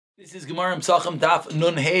This is Gemara Psachim Daf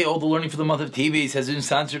Nun Hey. All the learning for the month of Teves has been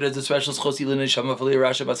sponsored as a special Chosi L'Neshama for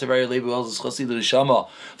Rasha Basavari Leib Wells Chosi L'Neshama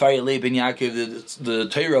Fari Leib Ben Yaakov. The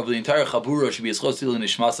Torah of the entire Chabura should be a Chosi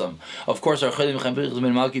L'Neshmasam. Of course, our Chalim Chaim Bechaz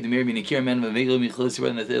Ben Malki Demir Ben Akir Men Vegel Michlis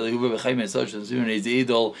Ben Natel Huber Bechaim Ben Sosh and Zun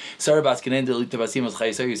Idol Sarah Baskenen Del Tabasim as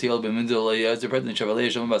Chaysar Yisrael Ben Mendel as the President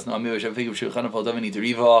Shavalei Shama Bas Naami Shavik Shulchan Faldavan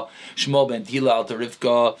Idriva Shmuel Ben Tila Alta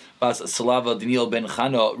Rivka Bas Salava Daniel Ben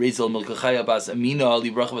Chana Rezel Milkachaya Bas Amina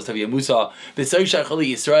Libracha Bas Musa.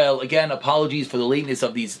 Israel. Again, apologies for the lateness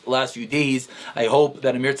of these last few days. I hope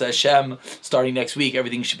that Amir Hashem, starting next week,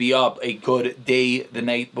 everything should be up a good day the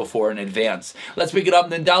night before in advance. Let's pick it up.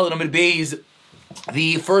 Then Dalit Amid Beis.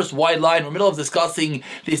 The first wide line, we're in the middle of discussing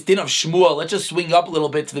this din of Shmuel. Let's just swing up a little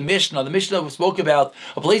bit to the Mishnah. The Mishnah spoke about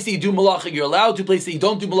a place that you do malacha, you're allowed to, a place that you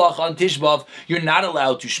don't do malacha on Tisha B'Av, you're not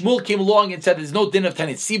allowed to. Shmuel came along and said there's no din of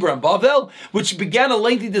Tanit Sibur and Bavel, which began a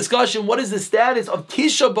lengthy discussion. What is the status of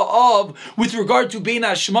Tisha B'Av with regard to Bein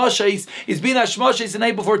HaShmashais? Is Bein HaShmashais the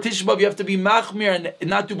night before Tisha B'Av, you have to be machmir and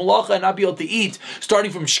not do malacha and not be able to eat,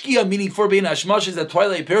 starting from Shkia, meaning for Bein HaShmashais, that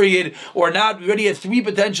twilight period, or not? We already have three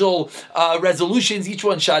potential resolutions. Each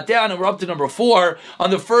one shot down, and we're up to number 4 on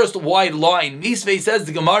the first wide line. Misvei says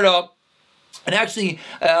the Gemara. And actually,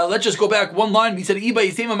 let's just go back one line. We said, "Iba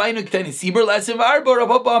yisema ma'inu k'tani sibur lasim v'arba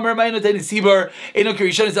rabba amar ma'inu k'tani sibur eno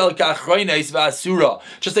kirishonis el kachroinais v'asura."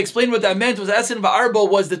 Just to explain what that meant was asin v'arba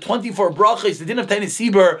was the 24 brachas, the din of tani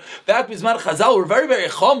sibur. Back b'zman Chazal were very, very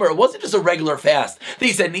chomer. It wasn't just a regular fast.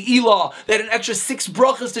 They said ne'ilah. They had an extra 6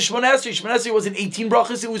 brachas to Shemona Esrei. Shemona Esrei wasn't 18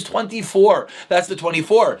 brachas; it was 24. That's the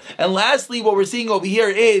 24. And lastly, what we're seeing over here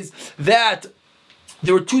is that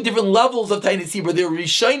there were 2 different levels of Tainis Sibur. There were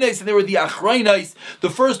Rishonais and there were the Achreinais, the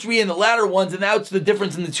first 3 and the latter ones, and that's the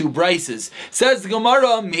difference in the 2 brises. Says the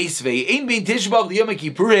Gemara, Meisvei, Ein Bein Tisha B'Av L'Yom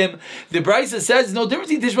Kippurim. The brisa says no difference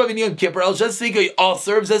in Tisha B'Av and Yom Kippur. El Jas Sveikei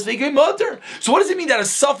Aser, Jas Sveikei Motor. So what does it mean that a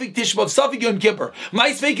suffix Tisha B'Av, suffix Yom Kippur? My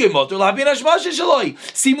Sveikei Motor, La Bein HaShmashai Shaloi.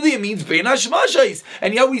 Seemingly it means Bein HaShmashais.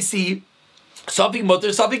 And yet we see Safik motor,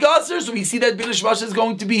 Safik aser. So we see that Bin Hashmashes is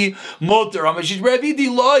going to be motor. It's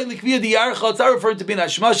not referring to Bin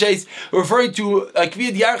Hashmashes, referring to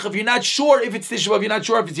Kviyad Yarcha. If you're not sure if it's Tisha B'Av, you're not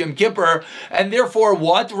sure if it's Yom Kippur, and therefore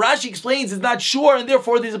what? Rashi explains is not sure, and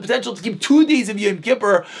therefore there's a potential to keep 2 days of Yom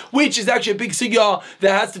Kippur, which is actually a big sugya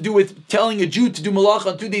that has to do with telling a Jew to do malach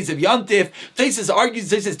on 2 days of Yom Tif. Taisus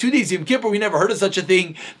argues, Taisus 2 days of Yom Kippur, we never heard of such a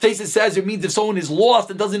thing. Taisus says it means if someone is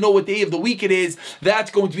lost and doesn't know what day of the week it is,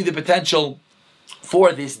 that's going to be the potential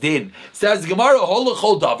for this din. Says Gemara,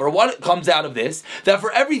 Holachol Davar, what comes out of this? That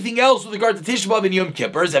for everything else with regard to Tisha B'Av and Yom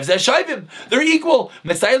Kippur, they're equal.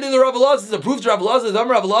 Messiah the Rav Elazar is approved to Rav Elazar, Dam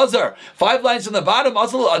Rav Elazar. 5 lines from the bottom,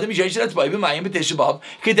 Asal Adam Yishayin Tzbayim Mayim B'Tisha B'Av,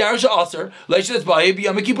 Kedar Sha'aser, Leishin Tzbayim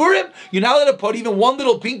B'Yom Kippurim. You're not allowed to put even one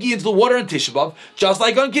little pinky into the water on Tisha B'Av, just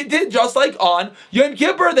like on Yom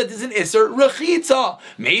Kippur, that is an Isser Rechitza.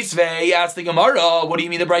 Meisvei asked the Gemara, what do you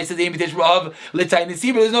mean the Bryce says Aim B'Tisha B'Av, L'Tayin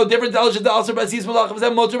Nisibur, there's no difference, El Shad Asar Basis Malach.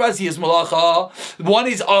 One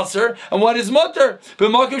is aser and one is mutter.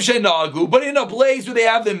 But in a place where they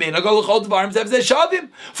have the minhag,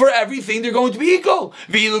 for everything they're going to be equal.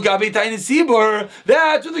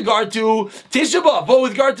 That's with regard to Tisha B'Av. But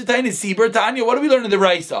with regard to Tainis Sibur, Tanya, what do we learn in the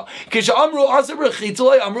Raisa?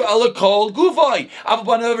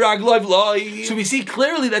 So we see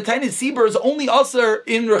clearly that Tainis Sibur is only aser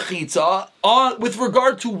in Rechitza with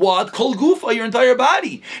regard to what? Kol Gufa, your entire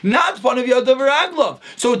body. Not Panav Yadav Raglov.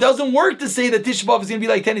 So it doesn't work to say that Tisha B'Av is going to be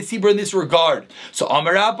like Tainis Sibur in this regard. So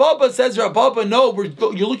Amar Rabba says, Rabba, no,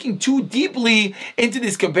 you're looking too deeply into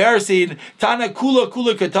this comparison. Tana Kula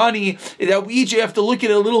Katani, that we each have to look at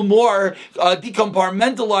it a little more,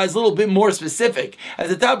 decompartmentalize, a little bit more specific. As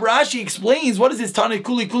the Tab Rashi explains, what is this Tana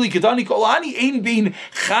Kuli Katani? Kolani Ein Bein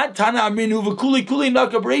Chad Tana Amrinu V'Kuli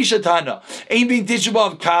Nakabreisha Tana. Ein Bein Tisha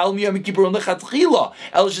B'Av Kal Miyam Kippur Lechatchila.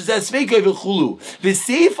 El Shazaz Sveikoi V'Chulu.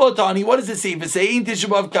 V'Seifa Tani, what does it say? V'Sein Tisha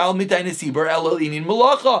B'Av Kal Mitayne Sibur Elo Inin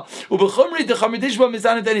Malacha Ubechumri Dechamri Tisha B'Av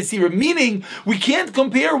Mizana Tayne Sibur. Meaning, we can't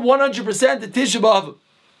compare 100% the Tisha B'Av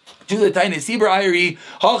to the Tainis Sibur Ayri,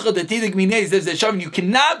 Hacha the Tidik Minez, there's a Shavim. You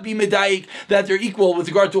cannot be Medaik that they're equal with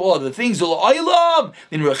regard to all other things. In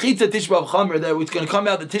Rechitza Tisha B'Av Chamer, that it's going to come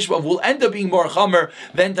out that Tisha B'Av will end up being more Chamer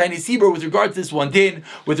than Tainis Sibur with regard to this one din,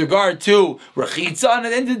 with regard to Rechitza. And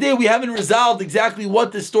at the end of the day, we haven't resolved exactly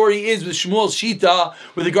what the story is with Shmuel's Shita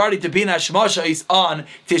with regard to Bein HaShmashais on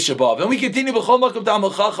Tisha B'Av. And we continue B'chol Makom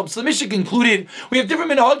Ta'amal Chacham. So the Mishnah concluded, we have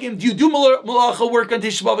different minhagim. Do you do malacha work on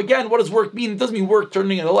Tisha B'Av? Again, what does work mean? It doesn't mean work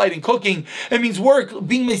turning in the light. outside and cooking. It means work,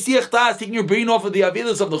 being Mesiach Das, taking your brain off of the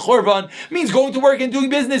Avilas of the Chorban. It means going to work and doing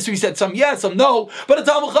business. So he said some yes, some no. But a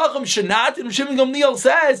Talmud Chacham should not. And Shimon Gamliel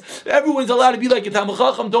says everyone's allowed to be like a Talmud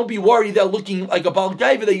Chacham. Don't be worried that looking like a Baal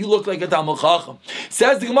Gaiva that you look like a Talmud Chacham.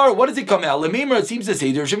 Says the Gemara, what does it come out? Lemimra, it seems to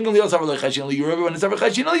say there Shimon Gamliel Savar Lechashin Liyura, everyone is Savar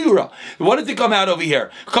Chashin Liyura. What does it come out over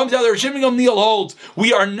here? It comes out there Shimon Gamliel holds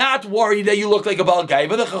we are not worried that you look like a Baal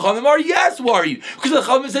Gaiva. The Chachamim are yes worried because the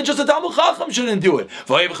Chachamim said just a Talmud Chacham shouldn't do it.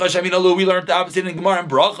 We learned the opposite in Gemara and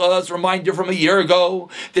Brachas. Reminder from a year ago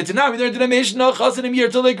that tonight we learned in the Mishnah Chasanim year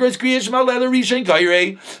till Likras Kriyash Malel Rishon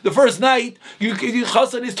Kairei. The first night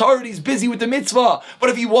Chasan is tired, he's busy with the mitzvah, but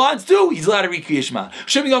if he wants to, he's allowed to read Kriyash Ma.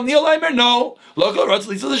 Shimon Gamliel Aimer, no. Just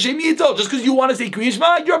because you want to say Kriyash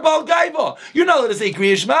Ma, you're a Baal Gaiva. You're not allowed to say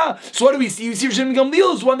Kriyash Ma. So what do we see? We see Shimon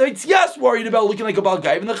Gamliel is one that's yes worried about looking like a Baal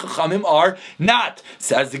Gaiva, and the Chachamim are not.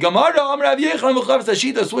 Says the Gemara, Amar Rav Yechon Muchav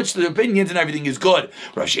Sashita, switch to the opinions and everything is good.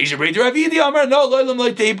 Rav Shesha Brei Rav Yidi Amar, no, don't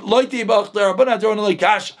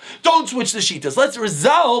switch the shitas. Let's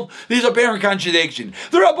resolve this apparent contradiction.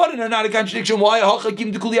 The Rabbanan are not a contradiction. Why? Everyone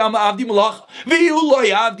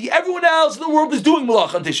else in the world is doing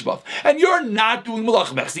malach on Tisha B'Av, and you're not doing malach.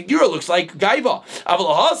 Mechzikira looks like gaiva.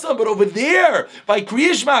 But over there, by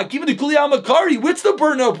Kriyash Ma, even the Kuliyam Makari, what's the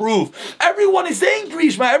burn up roof? Everyone is saying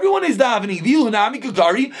Kriyash Ma, everyone is davening.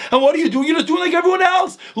 And what are you doing? You're just doing like everyone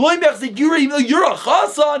else. Even though you're a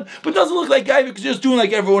chasan, but doesn't look like gaiva because you're just doing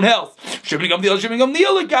like everyone else.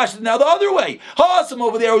 Now the other way. Hasam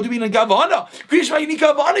over there would be in Gavana. Kriyash Ma, you need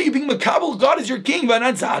Gavana. You being Makabel, God is your king. And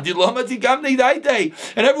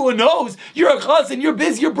everyone knows you're a chasan, you're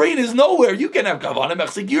busy, your brain is nowhere. You can have Gavana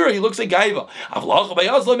Mechzikira. He looks like gaiva. Avlacha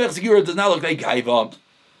Bayazla Mechzikira does not look like gaiva.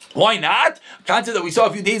 Why not? Concept that we saw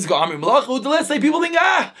a few days ago. Let's say people think,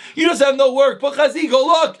 you just have no work. But Chazi, go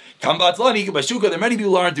look. There are many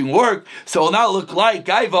people who aren't doing work, so it will not look like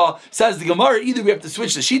Gaiva. Says the Gemara, either we have to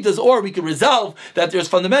switch the shitas, or we can resolve that there's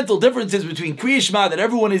fundamental differences between Kriyash Ma, that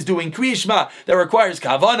everyone is doing Kriyash Ma that requires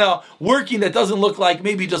Kavana, working that doesn't look like,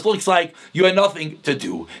 maybe just looks like you had nothing to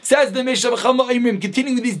do. Says the Mishnah,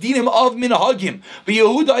 continuing with these dinim of Minhagim. But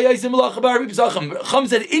Yehuda, Chum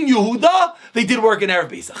said in Yehuda, they did work in Erev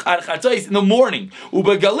Pesach. In the morning. They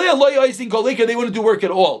wouldn't do work at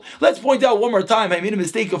all. Let's point out one more time, I made a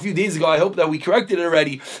mistake a few days ago, I hope that we corrected it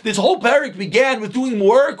already. This whole parak began with doing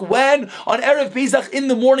work when? On Erev Pesach in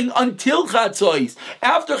the morning until Chatzos.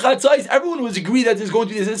 After Chatzos, everyone was agreed that there's going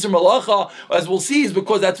to be this Isser Malacha, as we'll see, is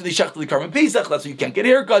because that's when they shechted the Karban Pesach, that's why you can't get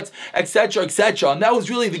haircuts, etc., etc. And that was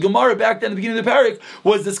really the Gemara back then at the beginning of the parak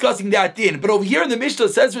was discussing that din. But over here in the Mishnah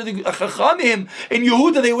says for the Chachamim in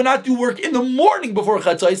Yehuda, they would not do work in the morning before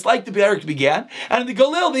Chatzos, like the parak began, and in the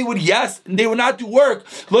Galil they would they would not do work.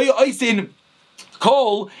 Lo ya'osin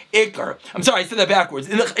Kol Iker. I'm sorry, I said that backwards.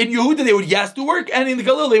 In Yehuda they would do work, and in the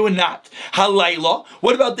Galil they would not. Halayla.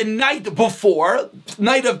 What about the night before,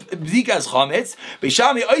 night of Bzikas Chametz?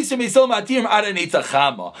 Beishami Oisem Beisil Matir Ara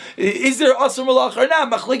Neitzachama. Is there Asur Malach or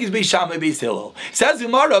not? Machlek is Beishami Beisil. Says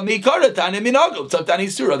Gemara Meikara Tani Minagel Tzavtani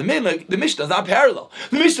Surah. The Mishnah is not parallel.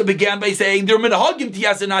 The Mishnah began by saying there are Minhagim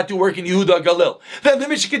Tiyasa not to work in Yehuda Galil. Then the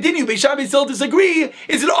Mishnah continued. Beishami Beisil disagree.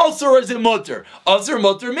 Is it Asur or is it Mutter? Asur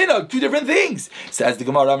Mutter Minag. Two different things. Says the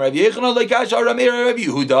Gemara, Rav Yechon Leikash Rav Meir Rav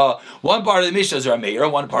Yehuda. One part of the Mishnah is Rav Meir,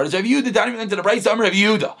 one part is Rav Yehuda. Down into the Brayso, Rav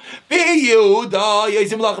Yehuda.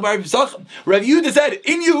 Rav Yehuda said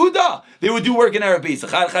in Yehuda they would do work in Erev Pesach.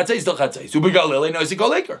 Chatzais still chatzais. Ubegalil no sikol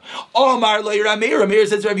leker. Omar le Rav Meir. Rav Meir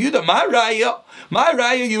says Rav Yehuda. My raya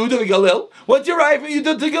Yehuda v'Galil. What's your raya from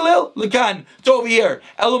Yehuda to Galil? Lekan. It's over here.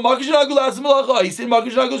 Elu makash nagul asim malacha isin.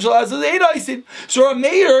 Makash nagul shalas ein isin. So Rav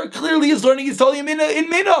Meir clearly is learning. He's telling him in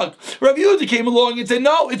minhag. Rav Yehuda came along and said,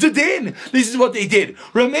 no, it's a din. This is what they did.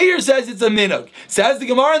 Rav Meir says it's a minhag. Says the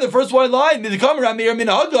Gemara in the first one line, Rav Meir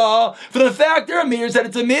minhaga. For the fact that Rav Meir said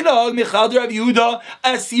it's a minhag, Michal Rav Yehuda,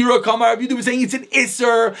 Asira Kamar Rav Yehuda was saying it's an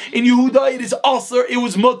Isser. In Yehuda it is Asr, it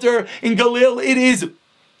was Mutter. In Galil it is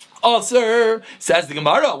Aser. Says the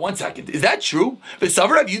Gemara, 1 second. Is that true? It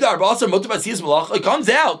comes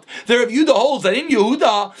out that Rav Yehuda holds that in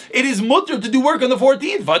Yehuda it is mutter to do work on the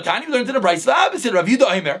 14th. Vatani learned in the Brayso the opposite. Rav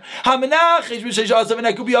Yehuda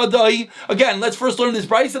again, let's first learn this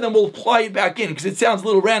Brayso and then we'll apply it back in because it sounds a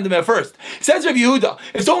little random at first. It says Rav Yehuda,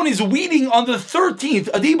 if someone is weeding on the 13th,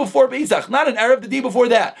 a day before Pesach, not an Arab, the day before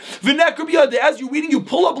that, as you're weeding, you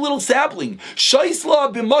pull up a little sapling,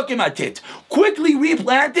 quickly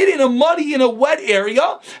replant it. it in a muddy, in a wet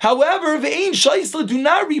area. However, ve'ein shaisla, do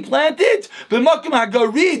not replant it b'makom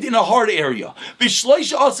hagarid, in a hard area.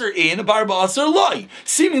 B'shloisha aser in, barba aser loy.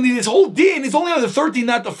 Seemingly, this whole din is only on the 13th,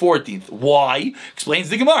 not the 14th. Why? Explains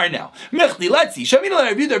the Gemara now. Mechli, let's see. Shamina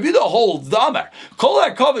Rav holds the Amar. Kol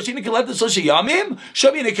ha'kava she'ina keletis shosha yamim,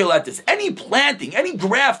 shamina keletis. Any planting, any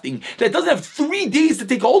grafting that doesn't have 3 days to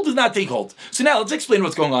take hold does not take hold. So now let's explain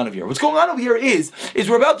what's going on over here. What's going on over here is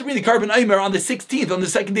we're about to bring the carbon Aimer on the 16th, on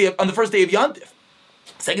the first day of Yantif.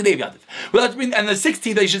 Second day of Yantif. Well, and the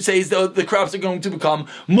 16th, I should say, is the crops are going to become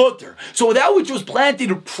mutter. So that which was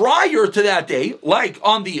planted prior to that day, like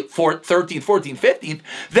on the 13th, 14th, 15th,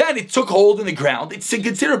 then it took hold in the ground. It's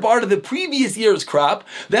considered part of the previous year's crop.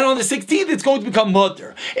 Then on the 16th, it's going to become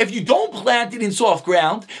mutter. If you don't plant it in soft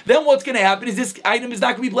ground, then what's going to happen is this item is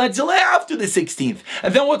not going to be planted until after the 16th.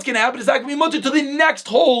 And then what's going to happen is not going to be mutter to the next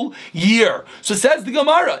whole year. So says the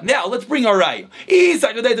Gemara. Now, let's bring our raya.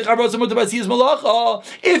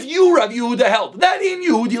 If you, Rav Yehuda, held that in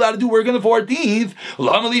Yehudi allowed to do work on the 14th,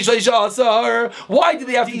 why do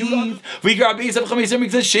they have to do that?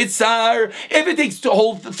 If it takes to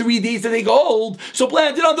hold 3 days to take hold, so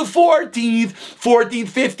plant it on the 14th,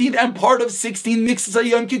 15th, and part of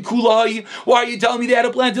 16th. Why are you telling me they had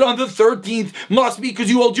to plant it on the 13th? Must be because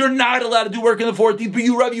you hold you're not allowed to do work on the 14th, but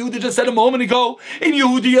you, Rav Yehuda, just said a moment ago, in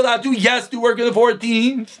Yehudi you're allowed to, yes, do work on the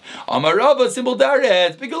 14th. Amar Rava, simple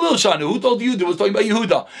daret. Big Galil Shana, who told you was talking about Yehuda?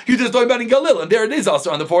 You just talking about in Galil, and there it is also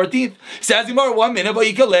on the 14th. Says Gemara, 1 minute,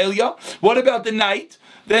 what about the night?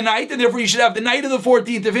 And therefore you should have the night of the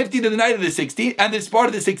 14th, the 15th, and the night of the 16th, and this part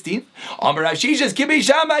of the 16th. Amar Rav Shishas ki Beis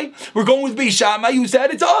Shammai. We're going with Beis Shammai, who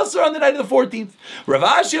said it's also on the night of the 14th. Rav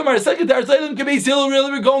Ashi Amar Sekadar Seilim ki Beis Hillel.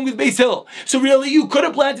 Really, we're going with Beis Hillel. So really, you could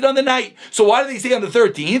have planted on the night. So why do they say on the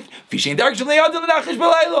 13th? Fishein Dark Shem Le'ad L'Nachish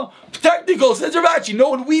B'Laylo. Technical, says Rav Ashi. No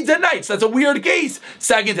one weeds at night. So that's a weird case.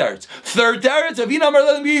 Second teretz. Third teretz. Avina Amar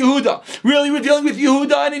Le'im Yehuda. Really, we're dealing with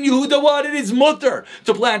Yehuda, and in Yehuda, what? It is mutter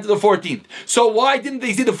to plant to the 14th. So why didn't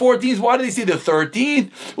they say the 14th? Why do they say the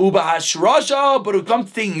 13th? Uba Hashrasha, but it comes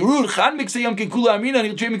to taking root. Chan mixayam kikula amrinan,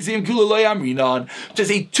 and three mixayam kikula loy amrinan. To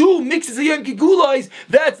say 2 mixes of yom kikulas,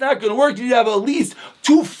 that's not going to work. You have at least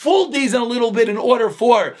 2 full days and a little bit in order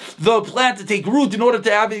for the plant to take root, in order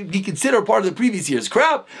to have it be considered part of the previous year's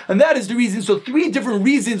crop. And that is the reason. So 3 different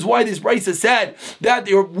reasons why this brisa said that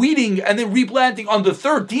they're weeding and then replanting on the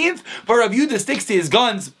 13th. But Rav Yehuda sticks to his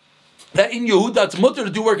guns that in Yehuda it's mutter to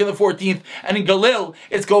do work on the 14th, and in Galil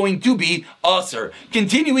it's going to be aser.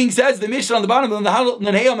 Continuing, says the Mishnah on the bottom of the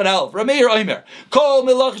Nehayam and Alf, Rameir Oimer, Kol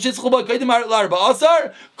Melach Shitzchuba Kaidimar Larba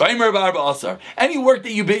Asar, Kaimer Barba Asar. Any work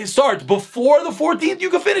that you start before the 14th, you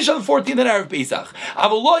can finish on the 14th in Erev Pesach.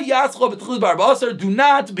 Avolo Yaschlo B'Tchuz Barba Asar, do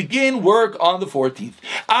not begin work on the 14th.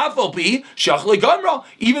 Afalpi Shachle Gamra,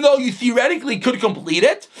 even though you theoretically could complete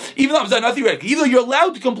it, even though not theoretically, even though you're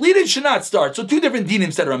allowed to complete it, should not start. So 2 different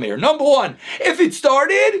dinim said Rameir. Number 1, if it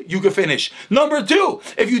started, you can finish. Number 2,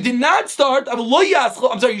 if you did not start,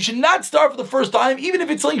 you should not start for the first time, even if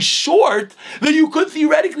it's something short that you could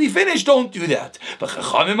theoretically finish. Don't do that. But a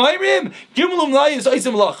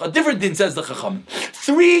different din says the Chachamim.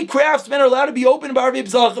 3 craftsmen are allowed to be open in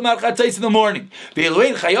the morning. The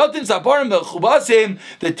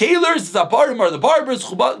tailors, Zaparim are the barbers,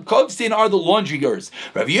 Kovstein are the laundry girls.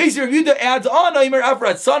 Rav Yehuda adds on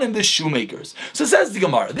Afrat Sanim, the shoemakers. So says the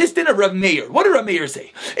Gemara, this din of Rav Meir. What did Rav Meir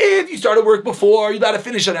say? If you started work before, you're allowed to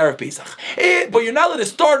finish on Erev Pesach. But you're not allowed to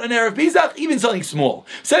start on Erev Pesach, even something small.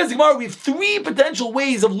 Says the Gemara, we have 3 potential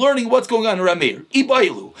ways of learning what's going on in Rav Meir.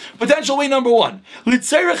 Ibailu. Potential way number 1.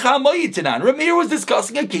 Rav Meir was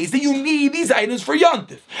discussing a case that you need these items for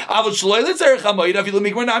Yantif.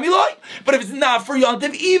 But if it's not for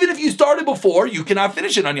Yantif, even if you started before, you cannot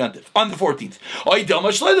finish it on Yantif, on the 14th.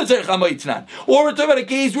 Or we're talking about a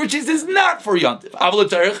case which is not for Yantif.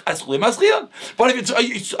 But if it's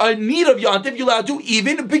a need of Yantif, you're allowed to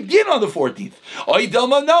even begin on the 14th.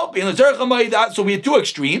 No. So we have 2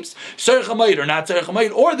 extremes: Tzarech Hamayit or not Tzarech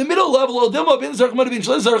Hamayit, or the middle level.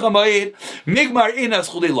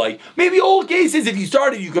 Maybe all cases, if you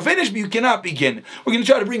started, you can finish, but you cannot begin. We're going to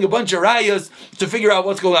try to bring a bunch of rayas to figure out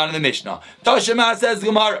what's going on in the Mishnah. Tashema says the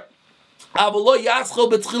Gemara. Says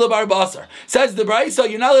the Brisa,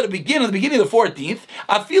 you're not allowed to begin at the beginning of the 14th,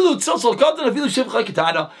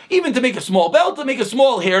 even to make a small belt, to make a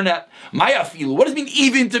small hairnet. What does it mean,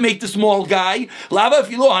 even to make the small guy?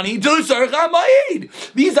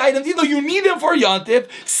 These items, even though you need them for Yantif,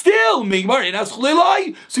 still,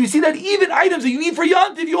 so you see that even items that you need for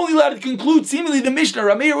Yantif, you only allowed to conclude, seemingly the Mishnah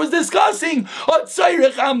Rameir was discussing.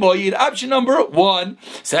 Option number 1,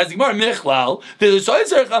 says the Gemara,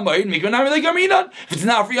 if it's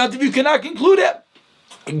not for Yantif, you cannot conclude it.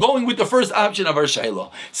 Going with the first option of our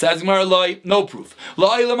shayla. Says Gemara, no proof.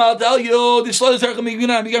 I'll tell you, if it's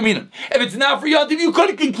not for Yontif, you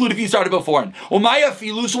couldn't conclude if you started before.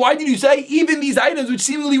 So why did you say even these items which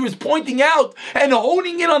seemingly was pointing out and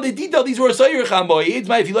honing in on the detail, these were these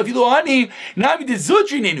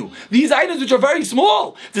items which are very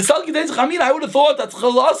small. I would have thought that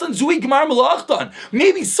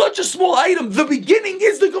maybe such a small item, the beginning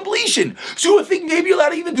is the completion. So you would think maybe you're allowed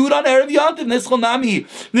to even do it on Erev Yontif.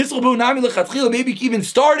 Maybe you can even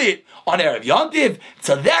start it on Erev Yontif.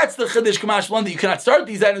 So that's the Chiddush Kamash Blan, that you cannot start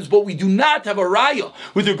these items, but we do not have a raya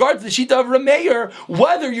with regard to the Shita of Rameir,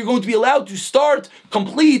 whether you're going to be allowed to start,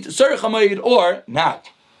 complete Tzarech HaMoed or not.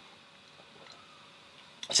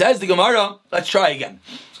 Says the Gemara, let's try again.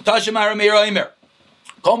 Tashemar Rameir Aimer.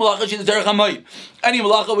 Kol malacha she's the Tzarech HaMoed. Any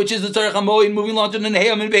malacha which is the Tzarech HaMoed, moving on to the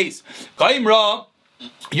Neheyam and base. Kaimra,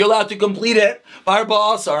 you're allowed to complete it. Barba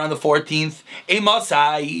Asar on the 14th.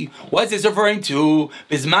 Emasai. What's this referring to?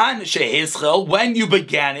 Bizman shehischel, when you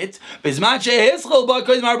began it. Bizman shehischel,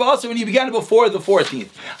 because Barba Asar, when you began it before the 14th.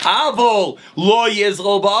 Avol lo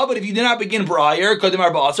yizchel ba, but if you did not begin prior, because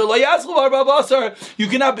Barba Asar lo yizchel Barba Asar, you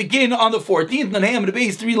cannot begin on the 14th. And the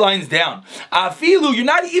base 3 lines down. Afilu, you're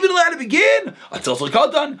not even allowed to begin until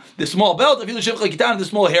Katan, the small belt. Afilu shivcha kitan, the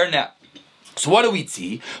small hairnet. So what do we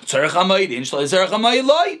see?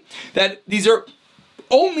 That these are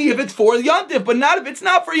only if it's for the Yontif, but not if it's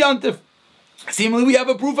not for Yontif. Seemingly we have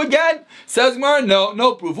a proof again. Says Gemara,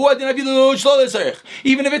 no proof. Even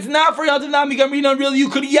if it's not for Yontif, really, you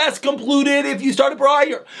could conclude it if you started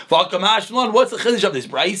prior. What's the chiddush of this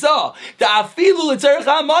brayso?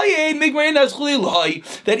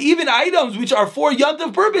 That even items which are for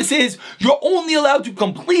Yontif purposes, you're only allowed to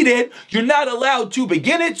complete it. You're not allowed to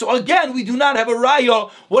begin it. So again, we do not have a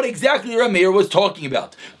raya what exactly Rameir was talking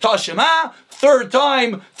about. Tashema. Third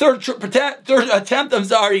attempt,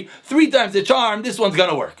 3 times the charm, this one's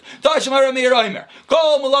gonna work. Whatever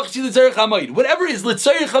is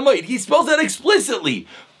L'tzarech HaMoed, he spells that explicitly.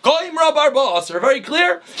 Very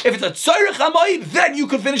clear. If it's a tzarech hamayid, then you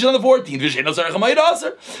could finish it on the 14th.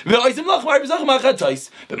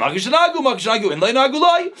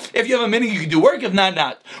 If you have a minute, you can do work. If not.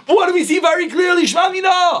 But what do we see very clearly? We see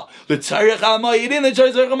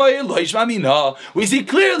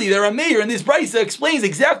clearly that Rameir in this brayso explains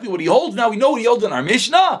exactly what he holds. Now we know what he holds in our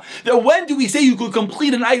Mishnah. That when do we say you could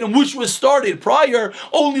complete an item which was started prior?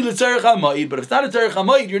 Only the tzarech hamayid. But if it's not a tzarech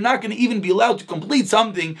hamayid, you're not going to even be allowed to complete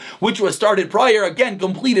something which was started prior, again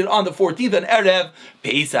completed on the 14th and Erev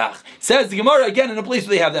Pesach. Says the Gemara again in a place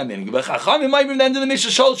where they have that meaning. We have 3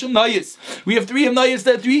 Hamnayos,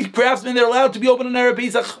 that 3 craftsmen that are allowed to be open on Erev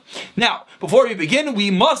Pesach. Now, before we begin, we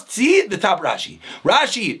must see the top Rashi.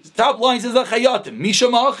 Rashi, top line says Chayatim,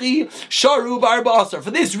 Mishamachi, Sharu Barba Asar.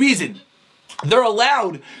 For this reason, they're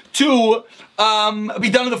allowed to be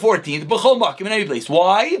done on the 14th. B'chol makim, in any place.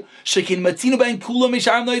 Why? That's going to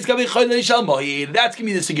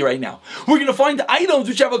be the sugya right now. We're going to find items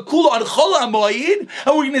which have a kula on chol ha'moed, and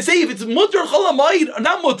we're going to say if it's mutter chol ha'moed or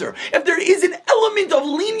not mutter. If there is an element of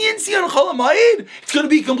leniency on chol ha'moed, it's going to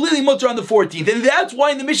be completely mutter on the 14th. And that's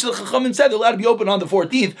why in the Mishnah, the Chachamim said they're allowed to be open on the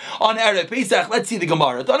 14th on Erev Pesach. Let's see the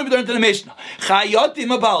Gemara. Tana, we learned in the Mishnah.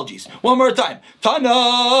 Chayatim, apologies. One more time.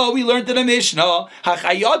 Tana, we learned in the Mishnah.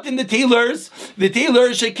 HaChayatim, the tailors,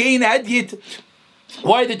 Shekein Hadyit.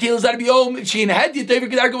 Why the tailors got to be because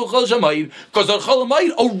on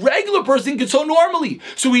Cholamayid, a regular person could sew normally.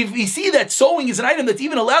 So we see that sewing is an item that's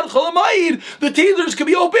even allowed Cholamayid. The tailors could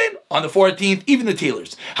be open on the 14th, even the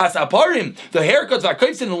tailors. Hasaparim, the haircuts, the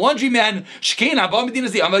laundryman.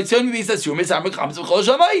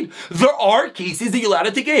 There are cases that you're allowed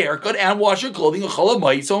to take a haircut and wash your clothing on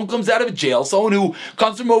Cholamayid. Someone comes out of jail, someone who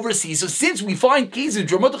comes from overseas. So since we find cases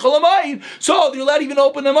Dramat Cholamayid, so they're allowed to even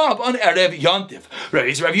open them up on Erev Yontif. Rav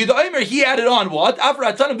Yehuda Omer, he added on what? After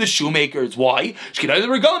a ton of the shoemakers. Why?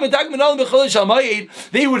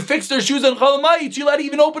 They would fix their shoes on Chalamayit, so you let it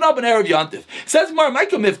even open up an Erev Yontif. Says Mar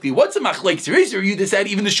Michael Mifki, what's a machlek? Seriously, or you just said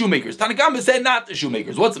even the shoemakers? Tanakama said not the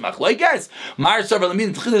shoemakers. What's a machlek? Yes. Mar Savar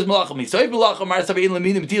Lamin Tchilas Malacha Misayv Malacha, Mar Savar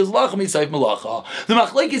Lamin Tchilas Malacha Misayv Malacha. The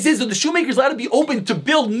machlek is that the shoemakers allowed to be open to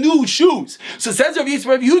build new shoes. So says Rav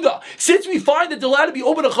Yehuda, since we find that they're allowed to be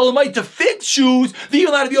open to Chalamayit to fix shoes, they're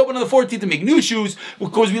allowed to be open on the 14th to make new shoes.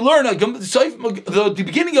 Because we learn the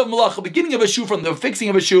beginning of malacha, beginning of a shoe from the fixing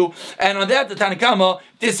of a shoe, and on that the Tanakama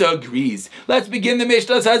disagrees. Let's begin the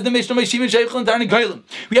Mishnah. Says the Mishnah, we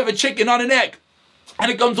have a chicken on an egg.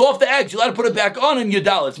 and it comes off the eggs, you're allowed to put it back on in your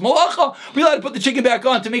dal. It's malacha, but you're allowed to put the chicken back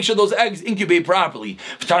on to make sure those eggs incubate properly.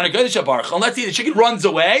 Let's say the chicken runs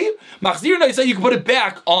away, machzir say you can put it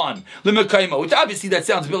back on, which obviously that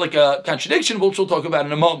sounds a bit like a contradiction, which we'll talk about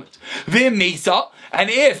in a moment. And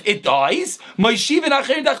if it dies, you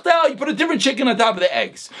put a different chicken on top of the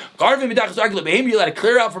eggs. You let it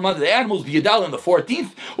clear out from under the animals, b'yadal on the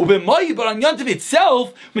 14th. But on Yontif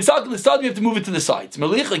itself, you have to move it to the sides.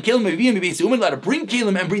 Let it bring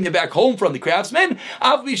kelim and bring them back home from the craftsman,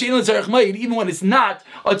 even when it's not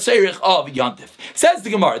a tzerich of Yontif. Says the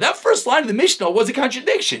Gemara, that first line of the Mishnah was a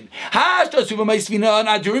contradiction. The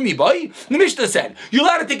Mishnah said, you're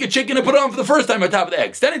allowed to take a chicken and put it on for the first time on top of the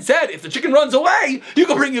eggs. Then it said, if the chicken runs away, you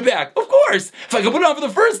can bring it back. Of course. If I can put it on for the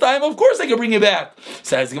first time, of course I can bring it back.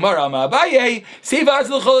 Says the Gemara,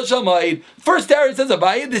 first Torah says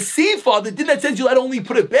Abaye, the Sifa, the din that says you'll only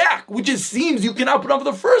put it back, which just seems you cannot put it on for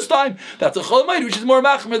the first time. That's a Cholamayid, which is more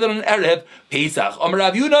machmer than an Erev Pesach. Amar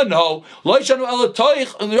Rav Yuna, no. Amar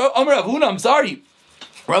Rav Huna, I'm sorry.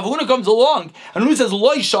 Rav Huna comes along and he says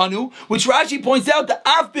Loi Shanu, which Rashi points out that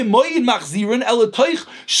Af b'moyin machzirin elatoich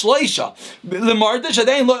shleisha lemarda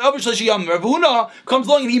shadayin lo over shleishiyam. Rav Huna comes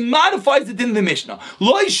along and he modifies the din of the Mishnah.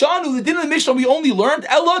 Loi Shanu, the din of the Mishnah we only learned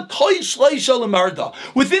elatoich shleisha lemarda.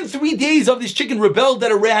 Within 3 days of this chicken rebelled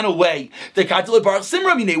that it ran away. The katel barach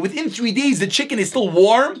simramine. Within 3 days the chicken is still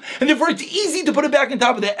warm and therefore it's easy to put it back on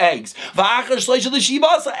top of the eggs. Va'achar shleisha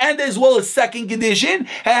l'shivasa, and as well as second condition, it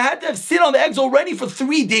had to have sit on the eggs already for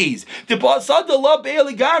 3 days. Because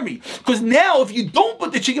now if you don't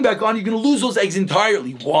put the chicken back on, you're going to lose those eggs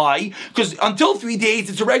entirely. Why? Because until 3 days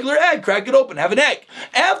it's a regular egg. Crack it open, have an egg.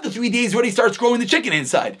 After 3 days, it already starts growing the chicken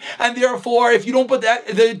inside. And therefore, if you don't put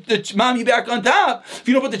the mommy back on top, if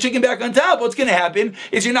you don't put the chicken back on top, what's going to happen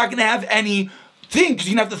is you're not going to have any thing, because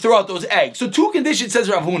you have to throw out those eggs. So 2 conditions, says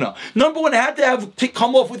Rav Huna. Number 1, it had to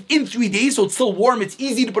come off within 3 days, so it's still warm, it's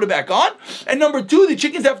easy to put it back on. And number 2, the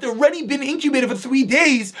chickens have to already been incubated for 3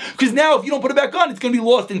 days, because now if you don't put it back on, it's going to be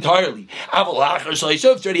lost entirely. If it's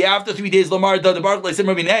already after 3 days, chicken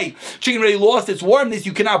already lost its warmness,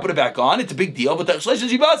 you cannot put it back on. It's a big deal. But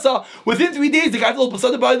within 3 days, you're not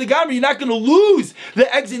going to lose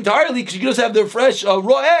the eggs entirely, because you can just have the fresh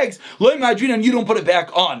raw eggs, and you don't put it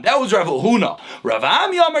back on. That was Rav Huna. Rav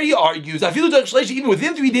Ami Amar, he argues, I feel like even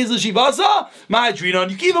within 3 days of Shivasa, Ma'adrinon,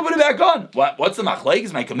 you can even put it back on. What's the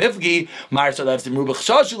machlekes? My kamifgi, Marsa lefsim ruba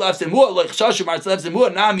chashashu lefsim muah like chashashu Marsa lefsim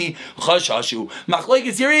muah nami chashashu.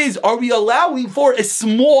 Machlekes here is, are we allowing for a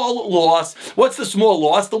small loss? What's the small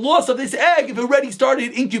loss? The loss of this egg, if it already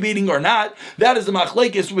started incubating or not. That is the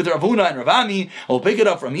machlekes with Rav Huna and Rav Ami. We'll pick it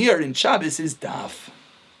up from here in Shabbos' daf.